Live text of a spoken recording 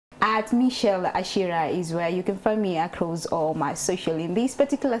at Michelle Ashira is where you can find me across all my social. In this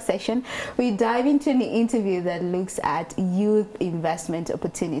particular session, we dive into an interview that looks at youth investment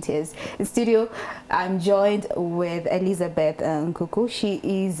opportunities. In studio, I'm joined with Elizabeth Nkuku. She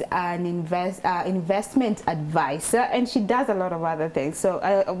is an investment advisor, and she does a lot of other things. So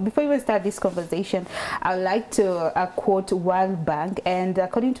before we start this conversation, I would like to quote World Bank. And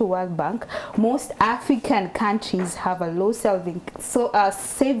according to World Bank, most African countries have a low saving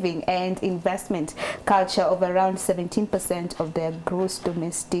and investment culture of around 17% of their gross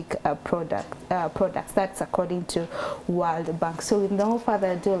domestic products. That's according to World Bank. So with no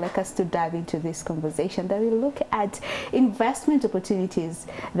further ado, I'd like us to dive into this conversation that will look at investment opportunities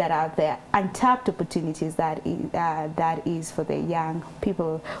that are there, untapped opportunities that is for the young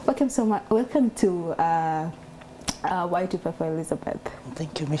people. Welcome so much. Welcome to Y254 Elizabeth.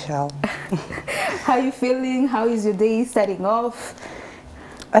 Thank you, Michelle. How are you feeling? How is your day starting off?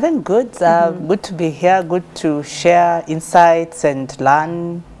 I think good. Good to be here. Good to share insights and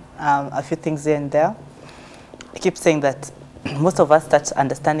learn a few things here and there. I keep saying that most of us start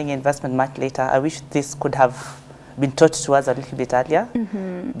understanding investment much later. I wish this could have been taught to us a little bit earlier,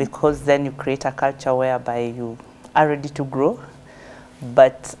 because then you create a culture whereby you are ready to grow.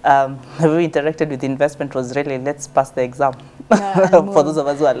 But the way we interacted with investment was really, let's pass the exam. For those of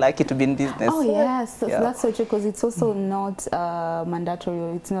us who are lucky to be in business. Oh yes, so that's so true, because it's also not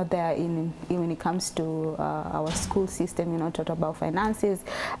mandatory. It's not there when it comes to our school system. You're not taught about finances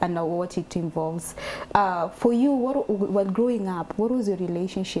and what it involves. For you, while growing up, what was your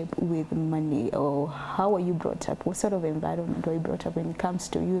relationship with money, or how were you brought up? What sort of environment were you brought up when it comes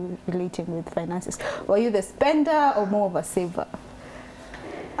to you relating with finances? Were you the spender or more of a saver?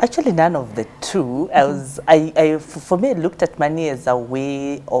 Actually, none of the two. For me, I looked at money as a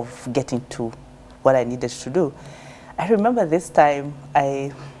way of getting to what I needed to do. I remember this time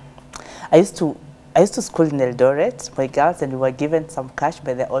I used to school in Eldoret, my girls, and we were given some cash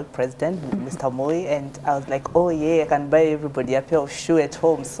by the old president, Mr. Moi, and I was like, oh yeah, I can buy everybody a pair of shoes at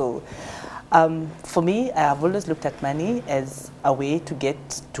home. So for me, I have always looked at money as a way to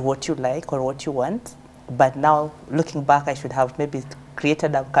get to what you like or what you want. But now, looking back, I should have maybe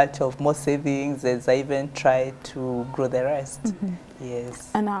created a culture of more savings as I even try to grow the rest. Yes.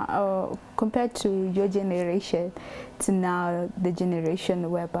 And compared to your generation to now, the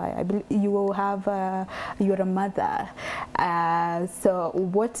generation whereby I believe you will have, you're a mother. So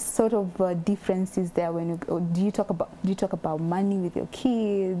what sort of difference is there when do you talk about money with your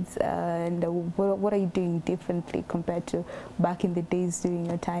kids, and what are you doing differently compared to back in the days during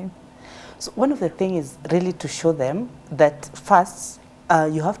your time? So one of the things is really to show them that first,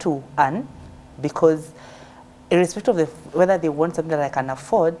 you have to earn, because irrespective of whether they want something that I can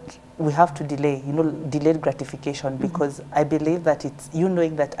afford, we have to delay, delayed gratification, because I believe that it's you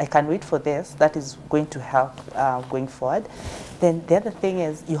knowing that I can wait for this, that is going to help going forward. Then the other thing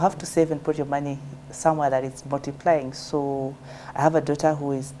is you have to save and put your money somewhere that is multiplying. So I have a daughter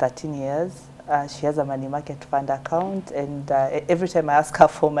who is 13 years. She has a money market fund account, and every time I ask her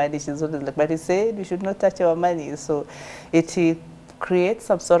for money, she's always like, but he said you should not touch our money. So it creates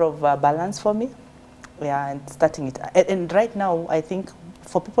some sort of balance for me. Yeah, and starting it. And right now, I think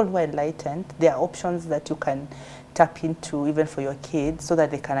for people who are enlightened, there are options that you can tap into even for your kids so that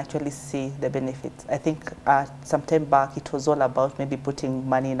they can actually see the benefits. I think some time back, it was all about maybe putting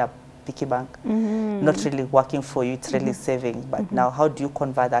money in a piggy bank, not really working for you, it's really saving. But now, how do you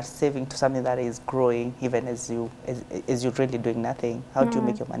convert that saving to something that is growing even as you're really doing nothing? How do you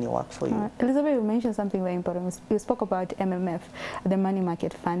make your money work for you? Elizabeth, you mentioned something very important. You spoke about MMF, the money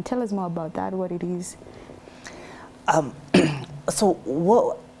market fund. Tell us more about that, what it is. Let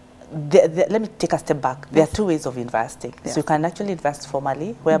me take a step back. There are two ways of investing. So you can actually invest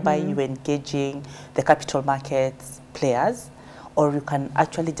formally, whereby you're engaging the capital markets players, or you can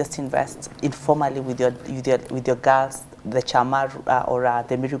actually just invest informally with your girls, the chama or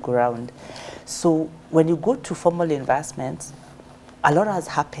the merry-go-round. So when you go to formal investments, a lot has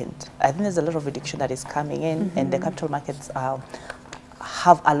happened. I think there's a lot of addiction that is coming in, and the capital markets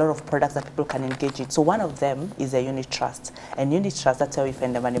have a lot of products that people can engage in. So one of them is a unit trust. And unit trust, that's how we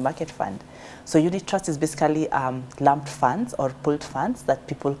find the money market fund. So unit trust is basically lumped funds or pooled funds that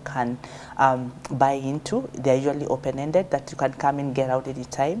people can buy into. They're usually open-ended, that you can come in, get out any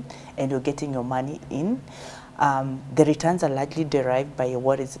time, and you're getting your money in. The returns are largely derived by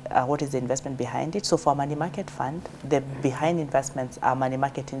what is the investment behind it. So for a money market fund, the behind investments are money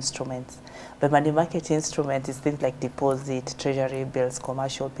market instruments. But money market instruments is things like deposit, treasury bills,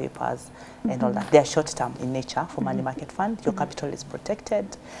 commercial papers, and all that. They are short term in nature for money market fund. Your capital is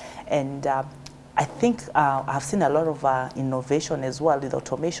protected, and I think I've seen a lot of innovation as well with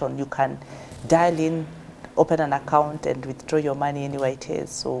automation. You can dial in, open an account and withdraw your money anywhere it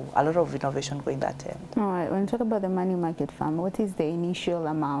is. So a lot of innovation going that end. All right, when you talk about the money market fund, what is the initial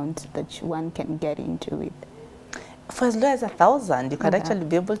amount that one can get into it? For as low as 1,000, you can actually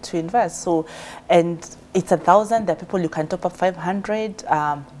be able to invest. So, and it's 1,000. There are people you can top up 500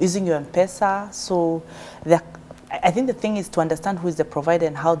 using your M-Pesa. So, I think the thing is to understand who is the provider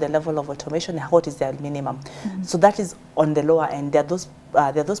and how the level of automation and what is their minimum. So that is on the lower end. There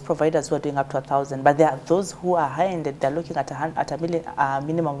are those providers who are doing up to 1,000, but there are those who are high-ended. They're looking at a million,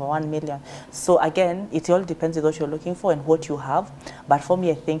 minimum of 1 million. So again, it all depends on what you're looking for and what you have. But for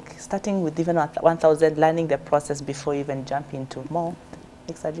me, I think starting with even 1,000, learning the process before you even jump into more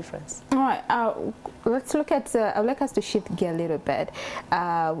makes a difference. All right, let's look at, I'd like us to shift gear a little bit,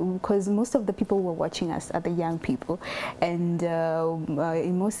 because most of the people who are watching us are the young people, and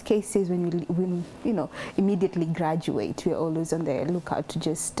in most cases when we immediately graduate, we're always on the lookout to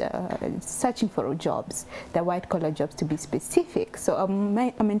just searching for jobs, the white collar jobs to be specific. So our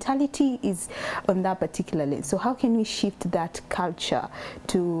mentality is on that particular lane. So how can we shift that culture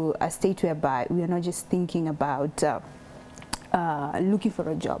to a state whereby we are not just thinking about looking for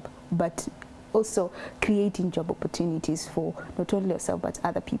a job, but also creating job opportunities for not only ourselves but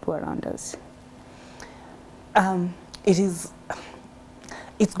other people around us? It's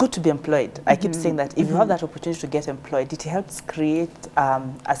good to be employed. I keep saying that if you have that opportunity to get employed, it helps create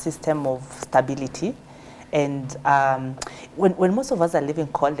a system of stability. And when most of us are leaving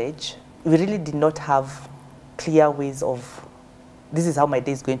college, we really did not have clear ways of, this is how my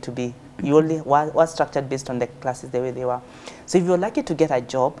day is going to be. You only were structured based on the classes the way they were. So if you're lucky to get a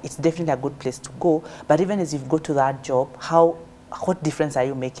job, it's definitely a good place to go. But even as you go to that job, what difference are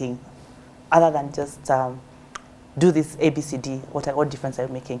you making? Other than just do this ABCD, what difference are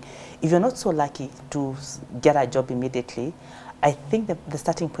you making? If you're not so lucky to get a job immediately, I think the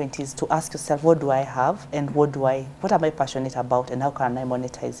starting point is to ask yourself, what do I have and what am I passionate about and how can I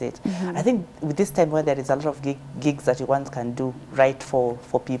monetize it? I think with this time where there is a lot of gigs that one can do right for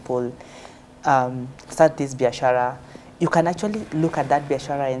people, start this biashara, you can actually look at that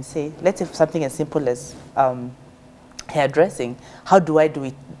biashara and say, let's say something as simple as hairdressing, how do I do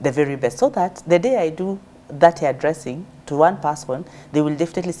it the very best? So that the day I do that hairdressing to one person, they will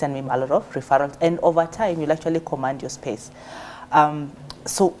definitely send me a lot of referrals, and over time you'll actually command your space.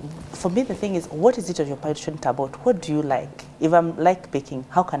 So for me, the thing is, what is it that you're passionate about? What do you like? If I'm like baking,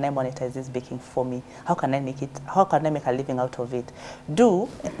 how can I monetize this baking for me? How can I make a living out of it? Do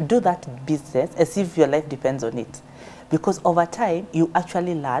that business as if your life depends on it. Because over time, you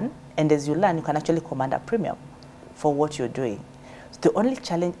actually learn, and as you learn, you can actually command a premium for what you're doing. So the only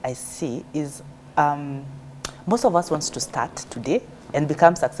challenge I see is most of us wants to start today and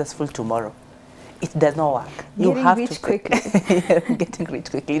become successful tomorrow. It does not work. Getting rich quickly. Getting rich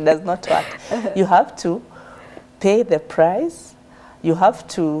quickly, it does not work. You have to pay the price, you have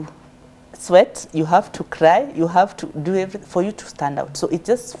to sweat, you have to cry, you have to do everything for you to stand out. So it's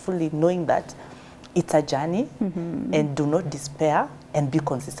just fully knowing that it's a journey, and do not despair and be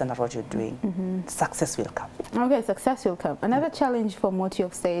consistent at what you're doing. Success will come. Okay, success will come. Another challenge from what you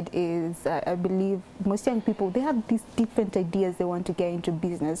have said is, I believe most young people, they have these different ideas they want to get into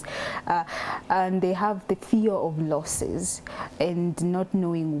business, and they have the fear of losses and not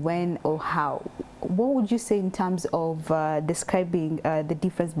knowing when or how. What would you say in terms of describing the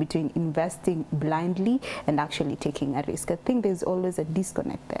difference between investing blindly and actually taking a risk? I think there's always a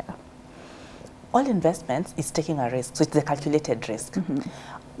disconnect there. All investments is taking a risk, so it's a calculated risk.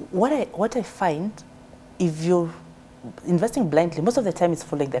 What I find, if you're investing blindly, most of the time it's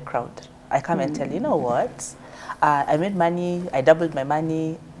following the crowd. I come and tell you, you know what, I made money, I doubled my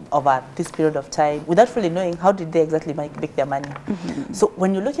money over this period of time, without fully knowing how did they exactly make their money. So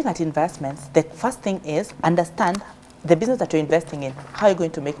when you're looking at investments, the first thing is understand the business that you're investing in, how you're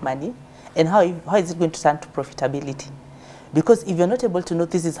going to make money, and how is it going to turn to profitability. Because if you're not able to know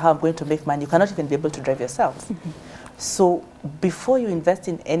this is how I'm going to make money, you cannot even be able to drive yourself. So before you invest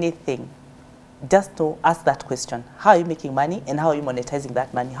in anything, just ask that question. How are you making money and how are you monetizing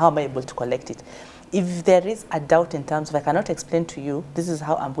that money? How am I able to collect it? If there is a doubt in terms of I cannot explain to you, this is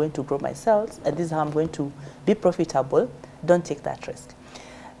how I'm going to grow my sales and this is how I'm going to be profitable, don't take that risk.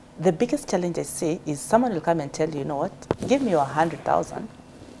 The biggest challenge I see is someone will come and tell you, you know what, give me your 100,000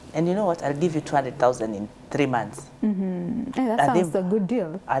 and you know what, I'll give you 200,000 in 3 months. Hey, that sounds a good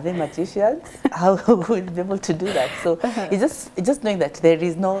deal. Are they magicians? How will we be able to do that? So it's just knowing that there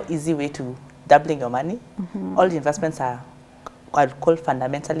is no easy way to doubling your money. All the investments are called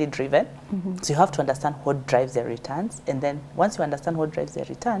fundamentally driven. So you have to understand what drives their returns. And then once you understand what drives their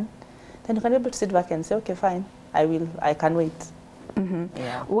return, then you can be able to sit back and say, okay, fine, I can wait.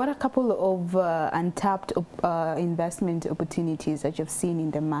 Yeah. What are a couple of untapped investment opportunities that you've seen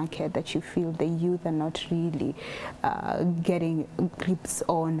in the market that you feel the youth are not really getting grips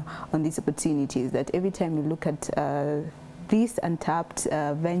on these opportunities, that every time you look at these untapped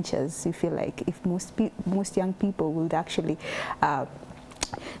ventures, you feel like if most young people would actually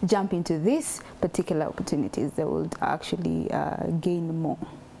jump into these particular opportunities, they would actually gain more?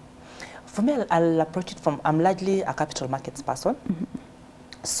 For me, I'll approach it from, I'm largely a capital markets person.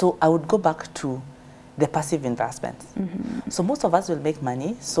 So I would go back to the passive investments. So most of us will make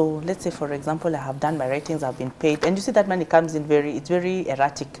money. So let's say, for example, I have done my ratings, I've been paid, and you see that money comes in it's very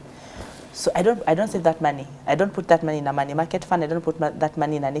erratic. So I don't save that money. I don't put that money in a money market fund. I don't put that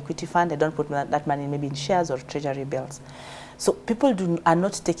money in an equity fund. I don't put that money maybe in shares or treasury bills. So people are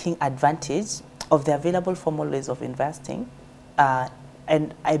not taking advantage of the available formal ways of investing.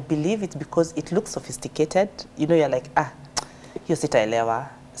 And I believe it's because it looks sophisticated. You know, you're like, you're sitaelewa.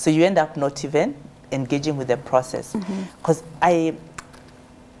 So you end up not even engaging with the process. Because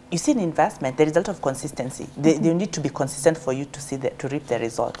you see in investment, there is a lot of consistency. They need to be consistent for you to reap the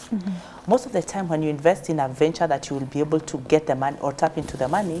results. Most of the time when you invest in a venture that you will be able to get the money or tap into the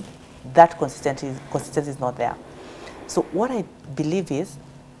money, that consistency is not there. So what I believe is,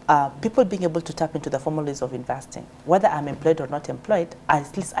 people being able to tap into the formal ways of investing, whether I'm employed or not employed,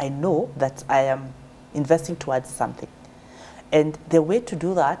 at least I know that I am investing towards something. And the way to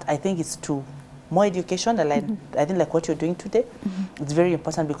do that, I think, is to more education. I think like what you're doing today, it's very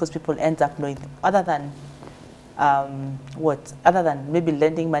important, because people end up knowing, other than maybe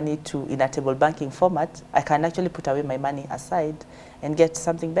lending money in a table banking format, I can actually put away my money aside and get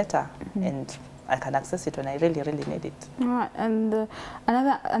something better. And I can access it when I really, really need it. All right. And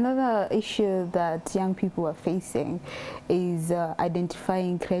another issue that young people are facing is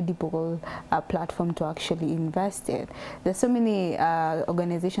identifying credible platform to actually invest in. There's so many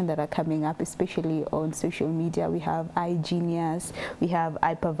organizations that are coming up, especially on social media. We have iGenius, we have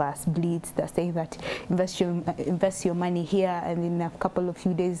Hyperverse Blitz, that say that invest your money here, and in a couple of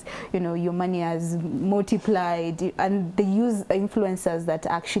few days, you know, your money has multiplied. And they use influencers that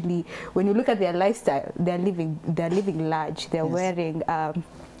actually, when you look at their lifestyle, they're living large. They're wearing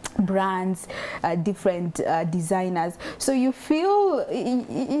brands, different designers. So you feel,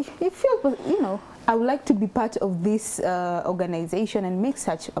 you know, I would like to be part of this organization and make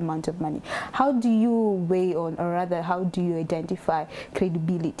such amount of money. How do you weigh on, or rather, how do you identify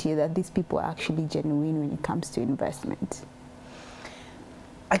credibility that these people are actually genuine when it comes to investment?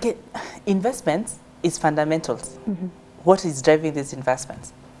 Again, investments is fundamentals. What is driving these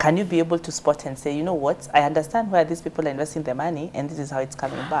investments? Can you be able to spot and say, you know what, I understand where these people are investing their money, and this is how it's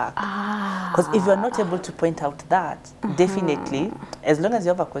coming back? Because if you're not able to point out that, definitely, as long as you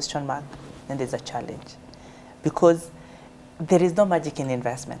have a question mark, then there's a challenge. Because there is no magic in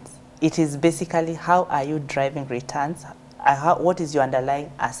investments. It is basically, how are you driving returns? What is your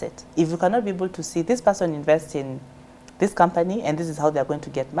underlying asset? If you cannot be able to see this person invests in this company, and this is how they're going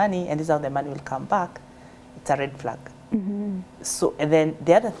to get money, and this is how the money will come back, it's a red flag. So, and then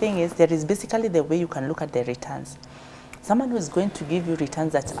the other thing is, there is basically the way you can look at the returns. Someone who is going to give you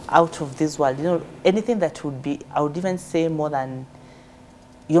returns that's out of this world, you know, anything that would be, I would even say more than,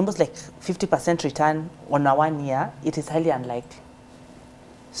 almost like 50% return on a 1 year, it is highly unlikely.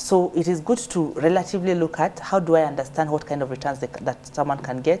 So it is good to relatively look at, how do I understand what kind of returns that someone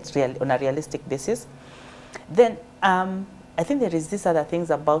can get on a realistic basis. Then I think there is these other things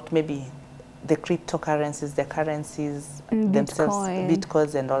about maybe the cryptocurrencies, the currencies themselves,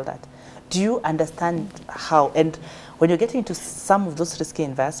 Bitcoins and all that. Do you understand how, and when you're getting into some of those risky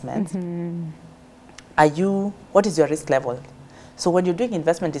investments, what is your risk level? So when you're doing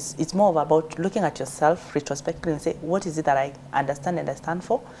investment, it's more about looking at yourself retrospectively and say, what is it that I understand and I stand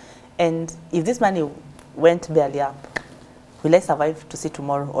for? And if this money went barely up, will I survive to see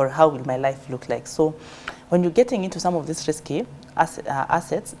tomorrow, or how will my life look like? So when you're getting into some of these risky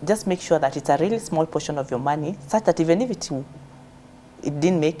assets, just make sure that it's a really small portion of your money, such that even if it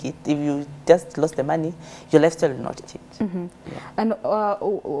didn't make it, if you just lost the money, your lifestyle will not change. And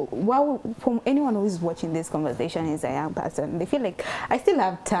from anyone who is watching this conversation is a young person, they feel like, I still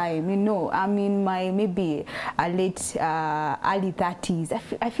have time, you know, I'm in my maybe late early 30s.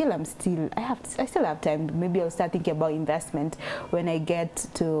 I feel I still have time. Maybe I'll start thinking about investment when I get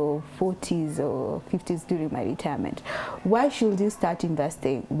to 40s or 50s during my retirement. Why should you start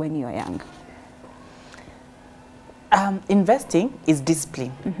investing when you're young? Investing is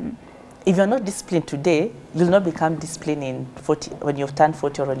discipline. If you're not disciplined today, you'll not become disciplined when you've turned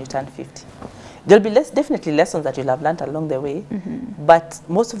 40 or when you turn 50. There'll be definitely lessons that you'll have learned along the way, but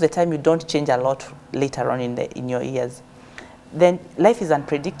most of the time you don't change a lot later on in your years. Then life is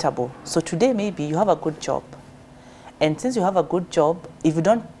unpredictable. So today maybe you have a good job, and since you have a good job, if you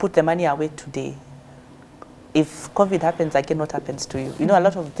don't put the money away today, if COVID happens again, what happens to you? You know, a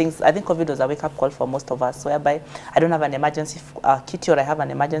lot of things. I think COVID was a wake-up call for most of us, whereby I don't have an emergency kit, or I have an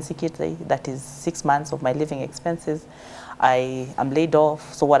emergency kit that is 6 months of my living expenses. I am laid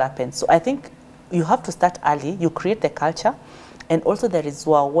off, so what happens? So I think you have to start early. You create the culture, and also there is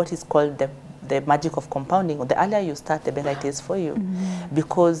what is called the magic of compounding. The earlier you start, the better it is for you,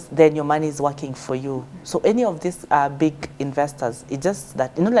 because then your money is working for you. So any of these big investors, it's just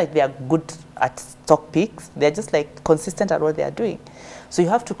that, you know, like they are good at stock picks. They're just like consistent at what they are doing. So you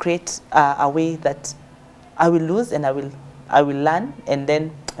have to create a way that I will lose and I will learn and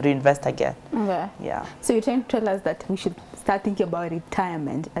then reinvest again. Okay. Yeah. So you're trying to tell us that we should start thinking about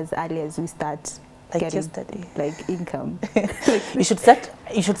retirement as early as we start getting yesterday, like income. you should start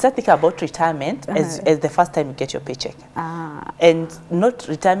thinking about retirement as the first time you get your paycheck, and not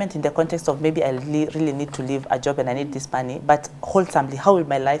retirement in the context of maybe I really need to leave a job and I need this money, but wholesomely, how will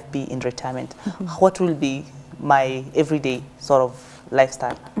my life be in retirement? What will be my everyday sort of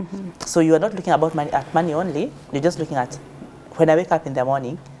lifestyle? So you are not looking about money only. You're just looking at, when I wake up in the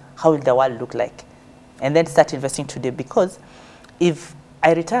morning, how will the world look like, and then start investing today. Because if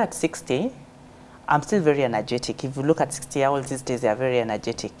I retire at 60, I'm still very energetic. If you look at 60-year-olds these days, they are very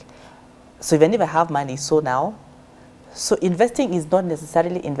energetic. So even if I have money, so investing is not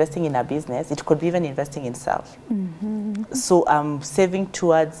necessarily investing in a business. It could be even investing in self. So I'm saving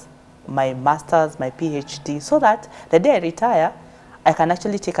towards my master's, my PhD, so that the day I retire, I can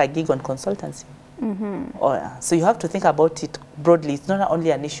actually take a gig on consultancy. So you have to think about it broadly. It's not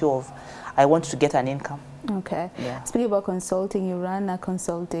only an issue of I want to get an income. Okay. Yeah. Speaking about consulting, you run a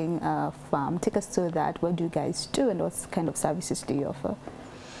consulting firm. Take us through that. What do you guys do, and what kind of services do you offer?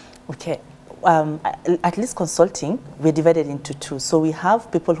 Okay. At least consulting, we're divided into two. So we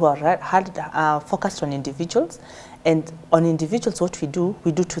have people who are focused on individuals, and on individuals, what we do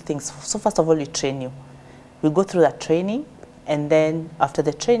two things. So first of all, we train you. We go through that training, and then after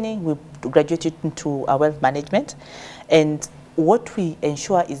the training, we graduate you into wealth management. And what we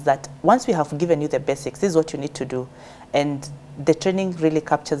ensure is that once we have given you the basics, this is what you need to do. And the training really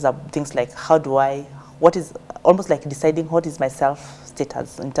captures things like what is almost like deciding what is my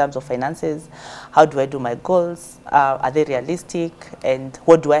self-status in terms of finances, how do I do my goals, are they realistic, and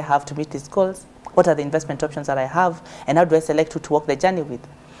what do I have to meet these goals, what are the investment options that I have, and how do I select who to walk the journey with.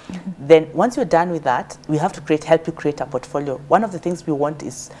 Then once you're done with that, we have to help you create a portfolio. One of the things we want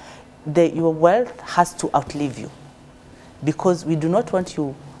is your wealth has to outlive you, because we do not want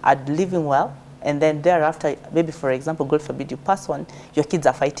you living well and then thereafter, maybe for example, God forbid, you pass on, your kids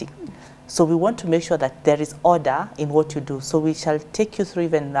are fighting. So we want to make sure that there is order in what you do. So we shall take you through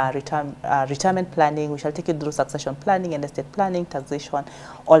even retirement planning, we shall take you through succession planning and estate planning, taxation,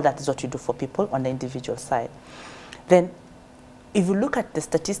 all that is what you do for people on the individual side. Then if you look at the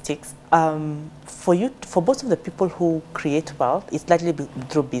statistics, for most of the people who create wealth, it's likely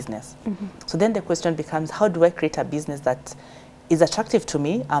through business. So then the question becomes, how do I create a business that is attractive to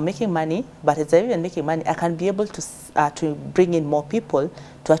me? I'm making money, but as I'm even making money, I can be able to bring in more people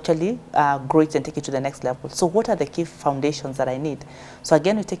to actually grow it and take it to the next level. So what are the key foundations that I need? So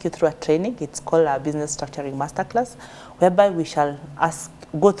again, we take you through a training. It's called a business structuring masterclass, whereby we shall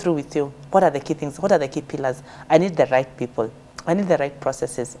go through with you, what are the key things, what are the key pillars? I need the right people. I need the right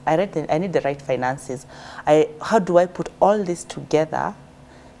processes. I need the right finances. How do I put all this together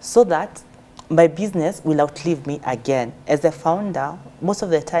so that my business will outlive me again? As a founder, most of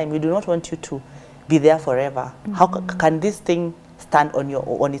the time, we do not want you to be there forever. How can this thing stand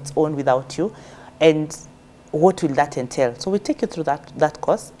on its own without you? And what will that entail? So we take you through that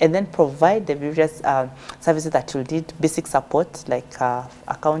course and then provide the various services that you need, basic support like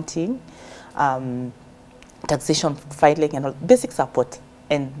accounting, taxation, filing, and all, basic support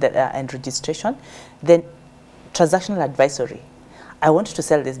and registration. Then transactional advisory. I want to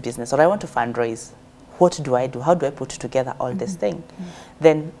sell this business, or I want to fundraise. What do I do? How do I put together all this thing?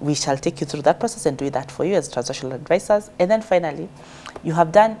 Then we shall take you through that process and do that for you as transactional advisors. And then finally, you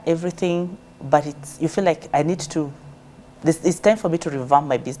have done everything, but you feel like it's time for me to revamp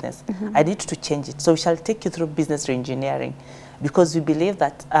my business. I need to change it. So we shall take you through business reengineering, because we believe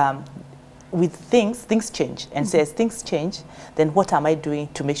that with things change. And so as things change, then what am I doing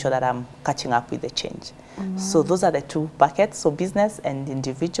to make sure that I'm catching up with the change? So those are the two buckets, so business and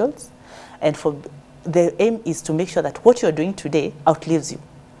individuals. And the aim is to make sure that what you're doing today outlives you.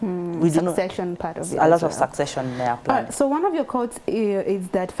 We do not. Succession part of it. A lot of succession in our plan. So one of your quotes is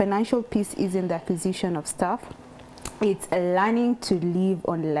that financial peace isn't the acquisition of stuff. It's learning to live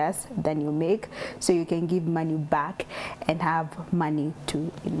on less than you make so you can give money back and have money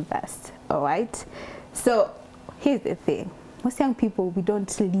to invest. All right. So here's the thing. Most young people, we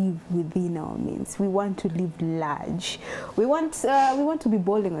don't live within our means. We want to live large. We want to be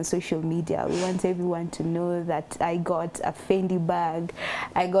bolding on social media. We want everyone to know that I got a Fendi bag,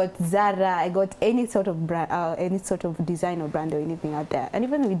 I got Zara, I got any sort of brand, any sort of design or brand or anything out there. And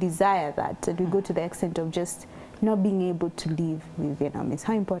even we desire that, and we go to the extent of just not being able to live within our means.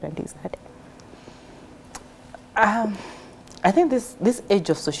 How important is that? I think this age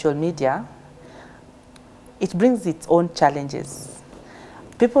of social media, it brings its own challenges.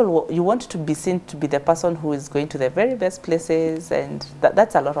 People, you want to be seen to be the person who is going to the very best places, and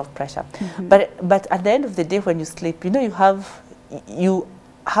that's a lot of pressure. But at the end of the day, when you sleep, you know, you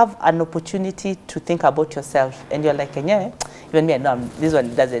have an opportunity to think about yourself, and you're like, yeah, even me, no, this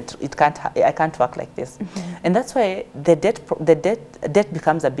one doesn't. I can't work like this, and that's why the debt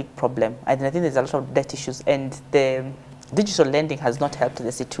becomes a big problem. And I think there's a lot of debt issues, and the digital lending has not helped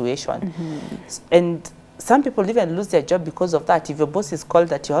the situation, and some people even lose their job because of that. If your boss is called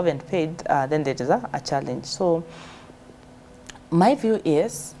that you haven't paid, then there is a challenge. So my view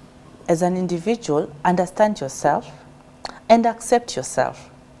is, as an individual, understand yourself and accept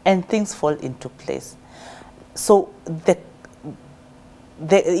yourself, and things fall into place. So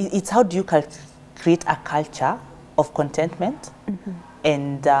it's how do you create a culture of contentment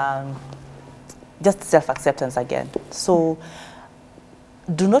and just self-acceptance again. So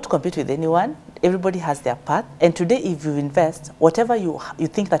do not compete with anyone. Everybody has their path, and today, if you invest, whatever you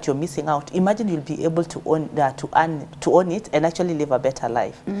think that you're missing out, imagine you'll be able to own it and actually live a better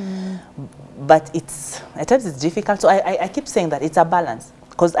life. But at times it's difficult. So I keep saying that it's a balance,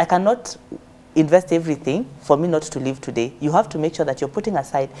 because I cannot invest everything for me not to live today. You have to make sure that you're putting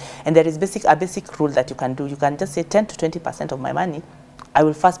aside, and there is a basic rule that you can do. You can just say 10 to 20% of my money, I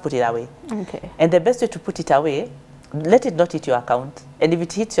will first put it away. Okay. And the best way to put it away, let it not hit your account. And if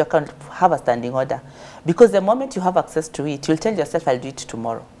it hits your account, have a standing order. Because the moment you have access to it, you'll tell yourself, I'll do it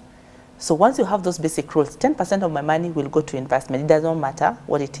tomorrow. So once you have those basic rules, 10% of my money will go to investment. It doesn't matter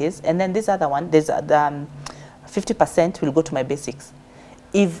what it is. And then this other one, there's 50% will go to my basics.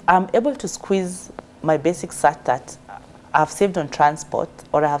 If I'm able to squeeze my basics such that I've saved on transport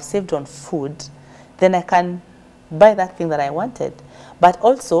or I have saved on food, then I can buy that thing that I wanted. But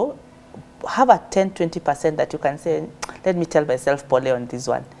also, have a 10-20% that you can say, let me tell myself pole on this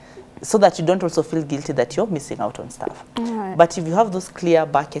one, so that you don't also feel guilty that you're missing out on stuff. Right. But if you have those clear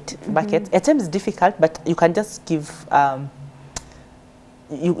buckets, at times it's difficult, but you can just give,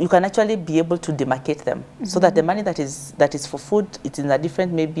 you can actually be able to demarcate them, so that the money that is for food, it's in a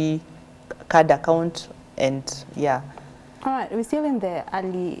different maybe card account, and yeah. All right, we're still in the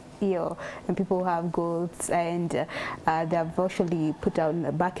early year, and people have goals, and they have actually put out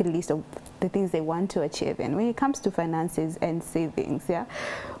a bucket list of the things they want to achieve. And when it comes to finances and savings, yeah,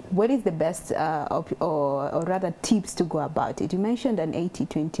 what is the best, or rather tips to go about it? You mentioned an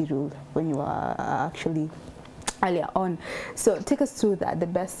 80-20 rule when you were actually earlier on. So take us through that, the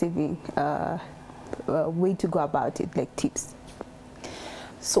best saving way to go about it, like tips.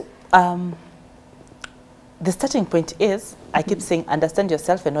 So, the starting point is, I keep saying, understand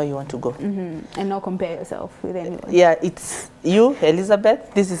yourself and where you want to go. And not compare yourself with anyone. Yeah, it's you,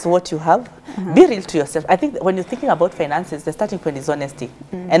 Elizabeth, this is what you have. Be real to yourself. I think when you're thinking about finances, the starting point is honesty.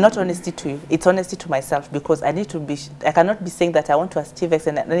 And not honesty to you, it's honesty to myself, because I need to be, I cannot be saying that I want to achieve X,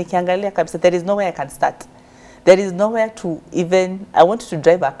 and there is nowhere I can start. There is nowhere to even, I want to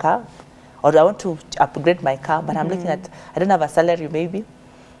drive a car, or I want to upgrade my car, but I'm looking at, I don't have a salary maybe.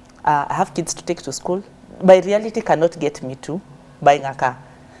 I have kids to take to school. My reality cannot get me to buying a car.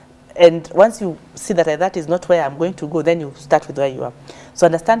 And once you see that that is not where I'm going to go, then you start with where you are. So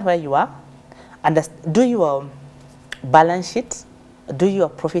understand where you are. Do your balance sheet. Do your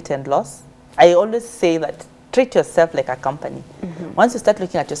profit and loss. I always say that treat yourself like a company. Once you start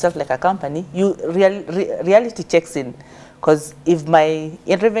looking at yourself like a company, reality checks in. Because if my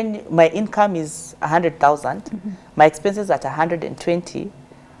income is 100,000, my expenses at 120,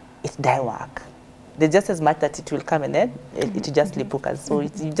 it die work. There's just as much that it will come, and then it just lipukas. So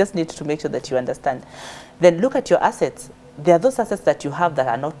you just need to make sure that you understand. Then look at your assets. There are those assets that you have that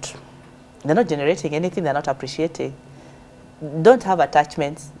are not, they're not generating anything, they're not appreciating. Don't have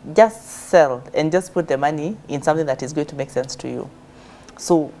attachments. Just sell and just put the money in something that is going to make sense to you.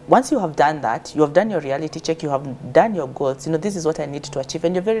 So once you have done that, you have done your reality check, you have done your goals. You know, this is what I need to achieve,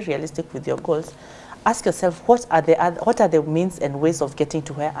 and you're very realistic with your goals. ask yourself, what are the means and ways of getting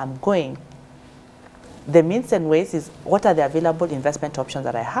to where I'm going? The means and ways is, what are the available investment options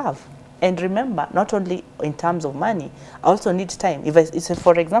that I have? And remember, not only in terms of money, I also need time. If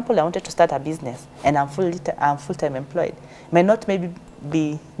for example, I wanted to start a business and I'm full-time employed, it may not maybe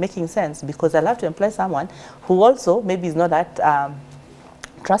be making sense, because I'll have to employ someone who also maybe is not that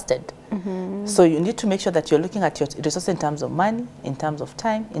trusted. So you need to make sure that you're looking at your resources in terms of money, in terms of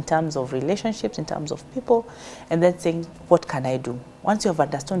time, in terms of relationships, in terms of people, and then saying, what can I do? Once you have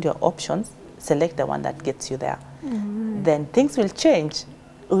understood your options, select the one that gets you there. Then things will change.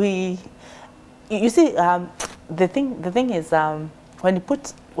 You see, the thing is, when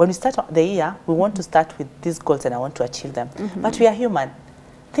we start the year, we want to start with these goals and I want to achieve them. But we are human.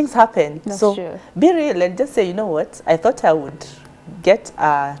 Things happen. That's so true. Be real and just say, you know what, I thought I would get to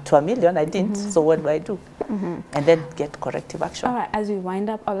 $1 million, I didn't, so what do I do? And then get corrective action. All right, as we wind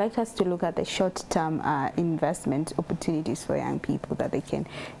up, I'd like us to look at the short-term investment opportunities for young people that they can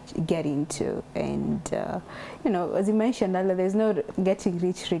get into. And, you know, as you mentioned earlier, there's no getting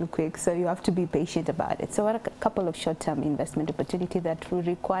rich real quick, so you have to be patient about it. So what are a couple of short-term investment opportunities that will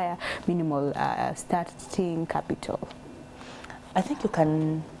require minimal starting capital? I think you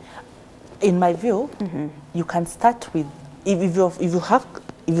can, in my view, you can start with, if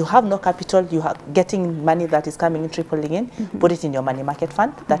you have no capital, you are getting money that is coming in, trickling in, put it in your money market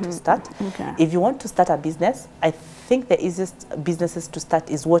fund, that will start. If you want to start a business, I think the easiest businesses to start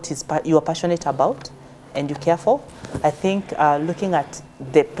is what you are passionate about and you care for. I think looking at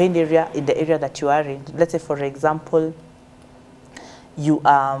the pain area in the area that you are in, let's say for example, you're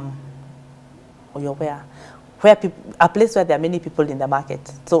where people, a place where there are many people in the market,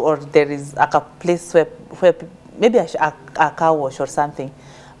 so, or there is like a place where maybe a car wash or something.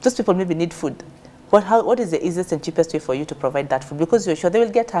 Those people maybe need food. What is the easiest and cheapest way for you to provide that food? Because you're sure they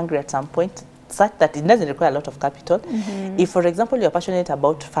will get hungry at some point, such that it doesn't require a lot of capital. If, for example, you're passionate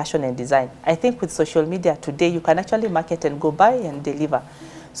about fashion and design, I think with social media today, you can actually market and go buy and deliver.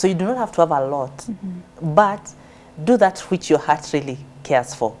 So you do not have to have a lot, but do that which your heart really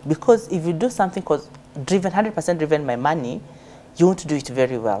cares for. Because if you do something 100% driven by money, you won't do it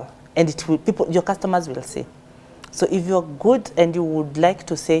very well. And it will, your customers will say. So if you're good and you would like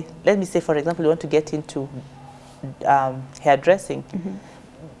to say, let me say, for example, you want to get into hairdressing,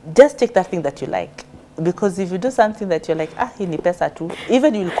 just take that thing that you like. Because if you do something that you're like, hii ni pesa tu,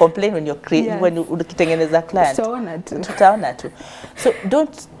 even you will complain when you're creating, when you ukitengeneza client. Tutaona tu. So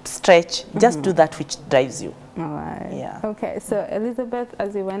don't stretch, just do that which drives you. All right. Yeah. Okay, so Elizabeth,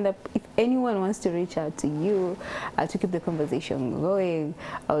 as we wind up, if anyone wants to reach out to you to keep the conversation going,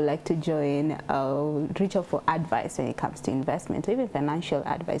 I would like to join, reach out for advice when it comes to investment, or even financial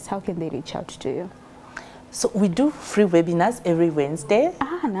advice, how can they reach out to you? So we do free webinars every Wednesday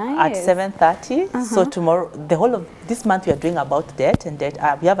nice. at 7:30. So tomorrow, the whole of this month, we are doing about debt and debt.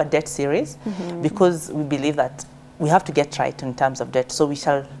 We have a debt series because we believe that we have to get right in terms of debt. So we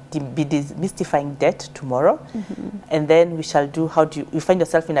shall be demystifying debt tomorrow, and then we shall do you find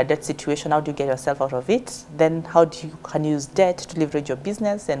yourself in a debt situation, how do you get yourself out of it? Then how can you use debt to leverage your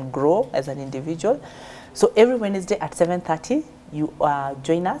business and grow as an individual? So every Wednesday at 7:30, you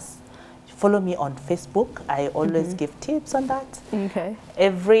join us. Follow me on Facebook. I always give tips on that. Okay.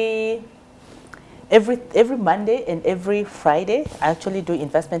 Every Monday and every Friday, I actually do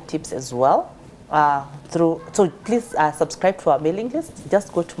investment tips as well. So please subscribe to our mailing list.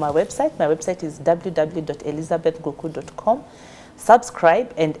 Just go to my website. My website is www.elizabethgoku.com.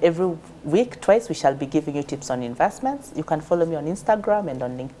 Subscribe, and every week, twice, we shall be giving you tips on investments. You can follow me on Instagram and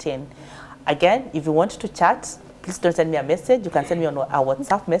on LinkedIn. Again, if you want to chat, please don't send me a message. You can send me on a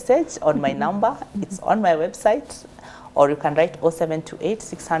WhatsApp message on my number. It's on my website. Or you can write 0728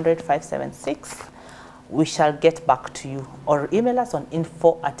 600 576. We shall get back to you. Or email us on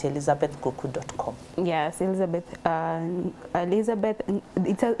info@elizabethgoku.com. Yes, Elizabeth,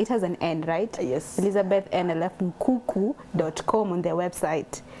 it has an N, right? Yes. ElizabethNLFNkuku.com on their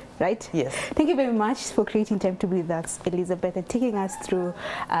website, right? Yes. Thank you very much for creating time to be with us, Elizabeth, and taking us through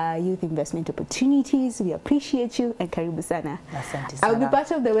youth investment opportunities. We appreciate you, and karibu sana. Asante sana. I'll be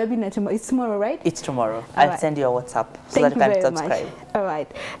part of the webinar tomorrow. It's tomorrow, right? It's tomorrow. I'll send you a WhatsApp so that you can subscribe. All right.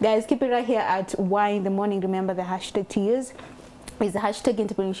 Guys, keep it right here at Y in the Morning. Remember the hashtag to use is the hashtag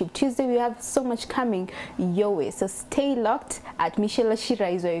Entrepreneurship Tuesday. We have so much coming your way, so stay locked. At Michelle Ashira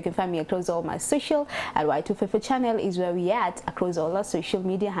is where you can find me across all my social. At Y254 channel is where we at across all our social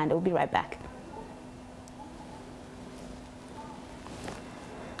media, and I'll be right back.